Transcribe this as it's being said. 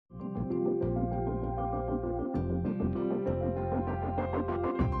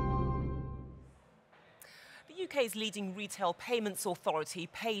UK's leading retail payments authority,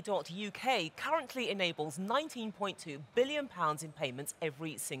 Pay.UK, currently enables £19.2 billion in payments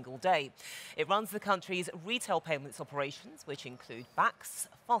every single day. It runs the country's retail payments operations, which include backs,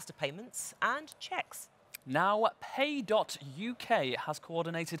 faster payments and cheques. Now, Pay.UK has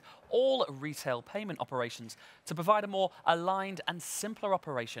coordinated all retail payment operations to provide a more aligned and simpler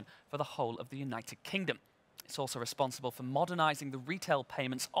operation for the whole of the United Kingdom. It's also responsible for modernising the retail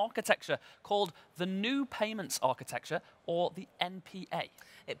payments architecture called the New Payments Architecture, or the NPA.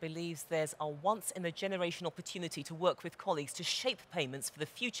 It believes there's a once-in-a-generation opportunity to work with colleagues to shape payments for the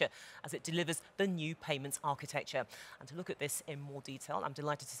future as it delivers the new payments architecture. And to look at this in more detail, I'm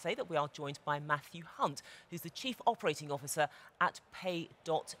delighted to say that we are joined by Matthew Hunt, who's the Chief Operating Officer at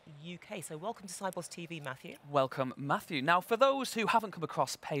Pay.UK. So welcome to Sibos TV, Matthew. Welcome, Matthew. Now, for those who haven't come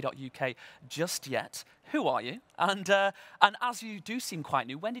across Pay.UK just yet, who are you? And as you do seem quite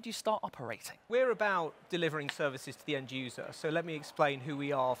new, when did you start operating? We're about delivering services to the end user, so let me explain who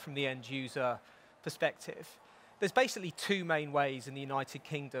we are from the end user perspective. There's basically two main ways in the United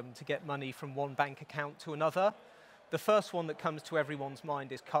Kingdom to get money from one bank account to another. The first one that comes to everyone's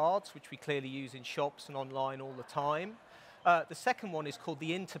mind is cards, which we clearly use in shops and online all the time. The second one is called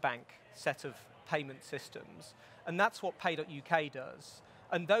the interbank set of payment systems, and that's what Pay.UK does.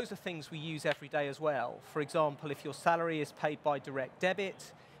 And those are things we use every day as well. For example, if your salary is paid by direct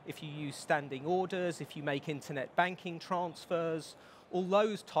debit, if you use standing orders, if you make internet banking transfers, all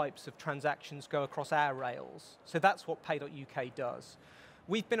those types of transactions go across our rails. So that's what Pay.UK does.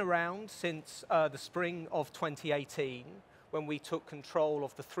 We've been around since the spring of 2018, when we took control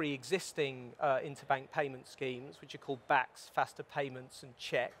of the three existing interbank payment schemes, which are called backs, faster payments and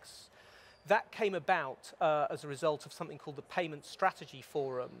cheques. That came about as a result of something called the Payment Strategy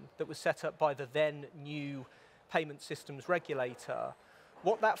Forum that was set up by the then new payment systems regulator.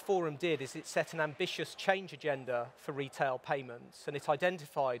 What that forum did is it set an ambitious change agenda for retail payments, and it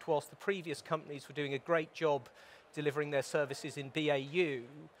identified, whilst the previous companies were doing a great job delivering their services in BAU,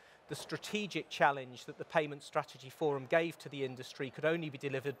 the strategic challenge that the Payment Strategy Forum gave to the industry could only be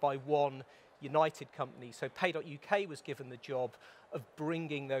delivered by one united company. So Pay.UK was given the job of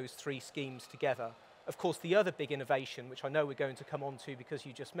bringing those three schemes together. Of course, the other big innovation, which I know we're going to come on to because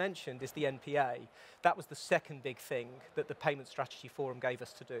you just mentioned, is the NPA. That was the second big thing that the Payment Strategy Forum gave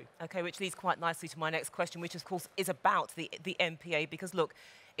us to do. OK, which leads quite nicely to my next question, which of course is about the NPA, because look,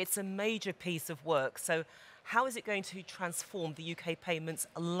 it's a major piece of work. So how is it going to transform the UK payments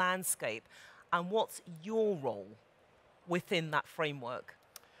landscape, and what's your role within that framework?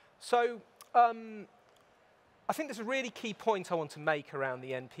 So I think there's a really key point I want to make around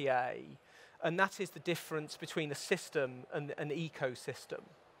the NPA, and that is the difference between a system and an ecosystem.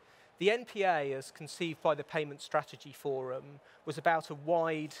 The NPA, as conceived by the Payment Strategy Forum, was about a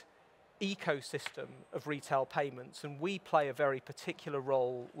wide ecosystem of retail payments, and we play a very particular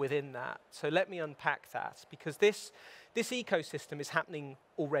role within that. So let me unpack that, because this ecosystem is happening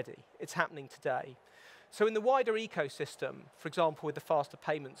already. It's happening today. So in the wider ecosystem, for example, with the faster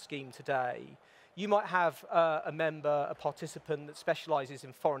payment scheme today, you might have a member, a participant that specialises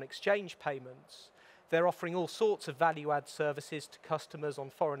in foreign exchange payments. They're offering all sorts of value-add services to customers on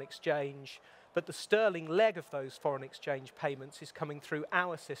foreign exchange, but the sterling leg of those foreign exchange payments is coming through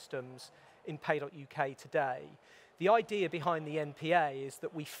our systems in Pay.UK today. The idea behind the NPA is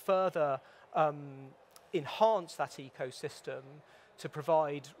that we further enhance that ecosystem to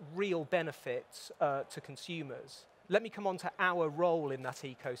provide real benefits to consumers. Let me come on to our role in that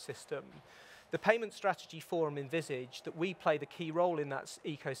ecosystem. The Payment Strategy Forum envisaged that we play the key role in that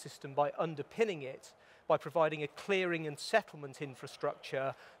ecosystem by underpinning it, by providing a clearing and settlement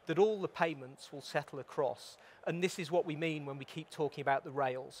infrastructure that all the payments will settle across. And this is what we mean when we keep talking about the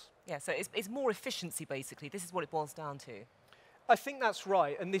rails. Yeah, so it's more efficiency, basically. This is what it boils down to. I think that's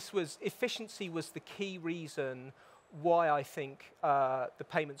right. And efficiency was the key reason why I think the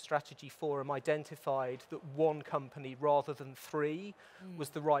Payment Strategy Forum identified that one company rather than three was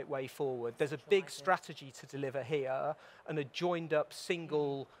the right way forward. There's a big strategy to deliver here, and a joined up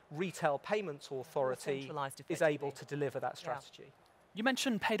single retail payments authority is able to deliver that strategy. Yeah. You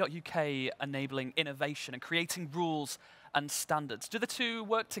mentioned Pay.UK enabling innovation and creating rules and standards. Do the two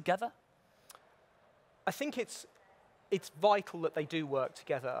work together? I think it's vital that they do work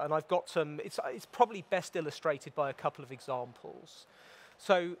together, and I've got some, it's probably best illustrated by a couple of examples.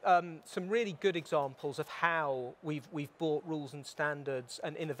 So some really good examples of how we've brought rules and standards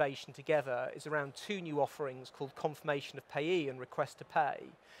and innovation together is around two new offerings called Confirmation of Payee and Request to Pay.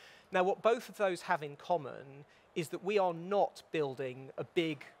 Now, what both of those have in common is that we are not building a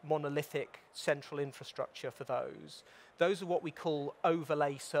big monolithic central infrastructure for those. Those are what we call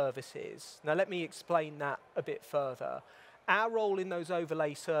overlay services. Now let me explain that a bit further. Our role in those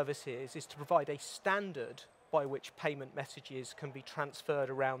overlay services is to provide a standard by which payment messages can be transferred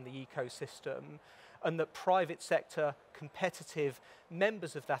around the ecosystem, and that private sector competitive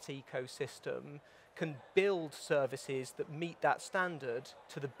members of that ecosystem can build services that meet that standard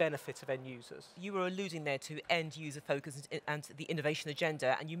to the benefit of end users. You were alluding there to end user focus and the innovation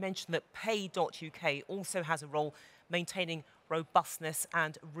agenda, and you mentioned that Pay.UK also has a role maintaining robustness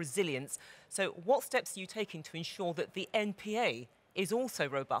and resilience. So what steps are you taking to ensure that the NPA is also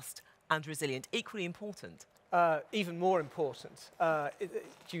robust and resilient, equally important? Even more important,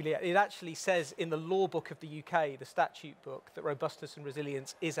 Juliet, it actually says in the law book of the UK, the statute book, that robustness and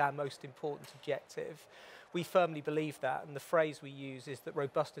resilience is our most important objective. We firmly believe that, and the phrase we use is that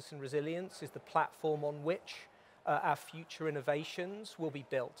robustness and resilience is the platform on which our future innovations will be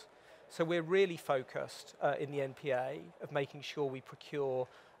built. So we're really focused in the NPA of making sure we procure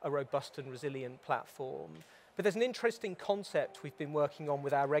a robust and resilient platform. But there's an interesting concept we've been working on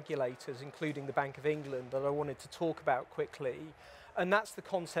with our regulators, including the Bank of England, that I wanted to talk about quickly, and that's the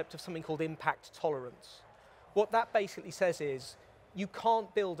concept of something called impact tolerance. What that basically says is, you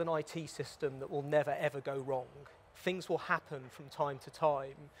can't build an IT system that will never ever go wrong. Things will happen from time to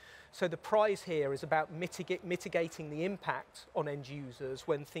time. So the prize here is about mitigating the impact on end users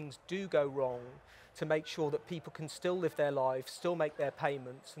when things do go wrong, to make sure that people can still live their lives, still make their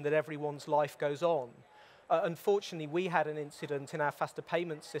payments, and that everyone's life goes on. Unfortunately, we had an incident in our faster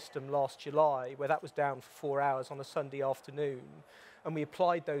payment system last July where that was down for 4 hours on a Sunday afternoon, and we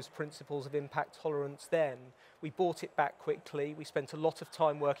applied those principles of impact tolerance then. We brought it back quickly. We spent a lot of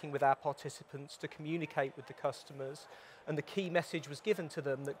time working with our participants to communicate with the customers, and the key message was given to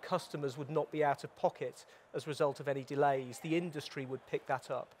them that customers would not be out of pocket as a result of any delays. The industry would pick that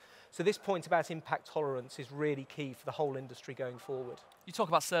up. So this point about impact tolerance is really key for the whole industry going forward. You talk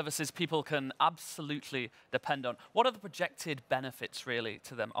about services people can absolutely depend on. What are the projected benefits, really,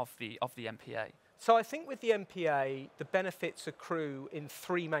 to them of the MPA? So I think with the MPA, the benefits accrue in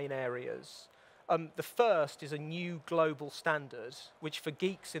three main areas. The first is a new global standard, which for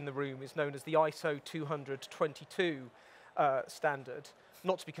geeks in the room is known as the ISO 20022 standard.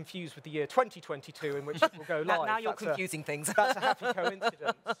 Not to be confused with the year 2022, in which it will go live. Now you're confusing things. That's a happy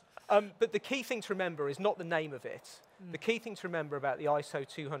coincidence. But the key thing to remember is not the name of it. The key thing to remember about the ISO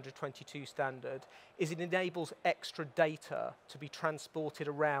 20022 standard is it enables extra data to be transported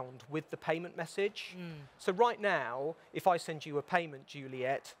around with the payment message. So right now, if I send you a payment,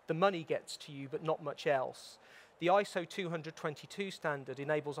 Juliet, the money gets to you, but not much else. The ISO 20022 standard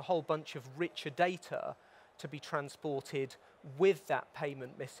enables a whole bunch of richer data to be transported with that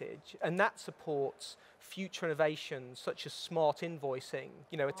payment message, and that supports future innovations such as smart invoicing,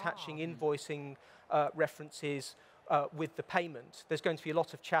 attaching invoicing references with the payment. There's going to be a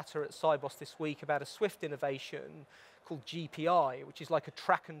lot of chatter at Sibos this week about a Swift innovation called GPI, which is like a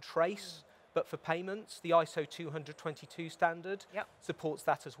track and trace, but for payments. The ISO 20022 standard supports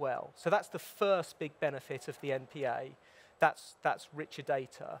that as well. So that's the first big benefit of the NPA. That's richer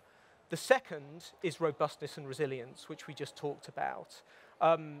data. The second is robustness and resilience, which we just talked about.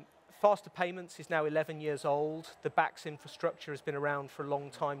 Faster Payments is now 11 years old. The BACS infrastructure has been around for a long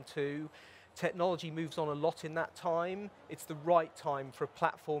time too. Technology moves on a lot in that time. It's the right time for a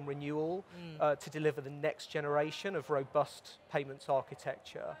platform renewal to deliver the next generation of robust payments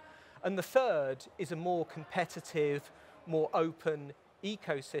architecture. And the third is a more competitive, more open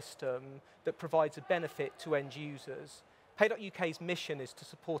ecosystem that provides a benefit to end users. Pay.UK's mission is to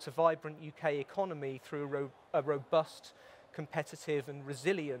support a vibrant UK economy through a robust, competitive and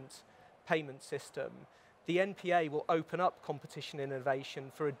resilient payment system. The NPA will open up competition and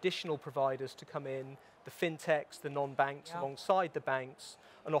innovation for additional providers to come in, the fintechs, the non-banks, alongside the banks,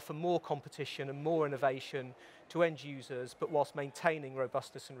 and offer more competition and more innovation to end users, but whilst maintaining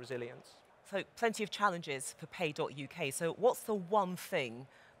robustness and resilience. So plenty of challenges for Pay.UK. So what's the one thing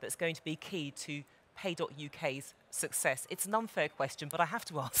that's going to be key to Pay.UK's success? It's an unfair question, but I have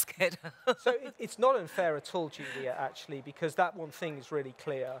to ask it. So it's not unfair at all, Julia, actually, because that one thing is really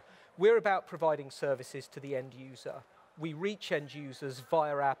clear. We're about providing services to the end user. We reach end users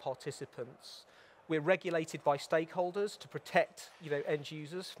via our participants. We're regulated by stakeholders to protect end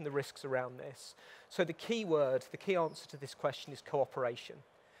users from the risks around this. So the key word, the key answer to this question is cooperation.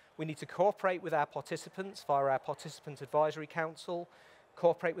 We need to cooperate with our participants via our Participant Advisory Council,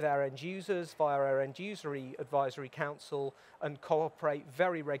 cooperate with our end users via our End User Advisory Council, and cooperate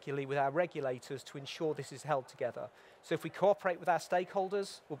very regularly with our regulators to ensure this is held together. So if we cooperate with our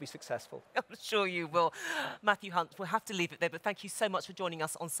stakeholders, we'll be successful. I'm sure you will. Matthew Hunt, we'll have to leave it there, but thank you so much for joining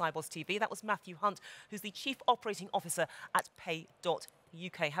us on Sibos TV. That was Matthew Hunt, who's the Chief Operating Officer at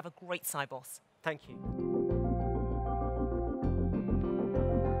Pay.UK. Have a great Sibos. Thank you.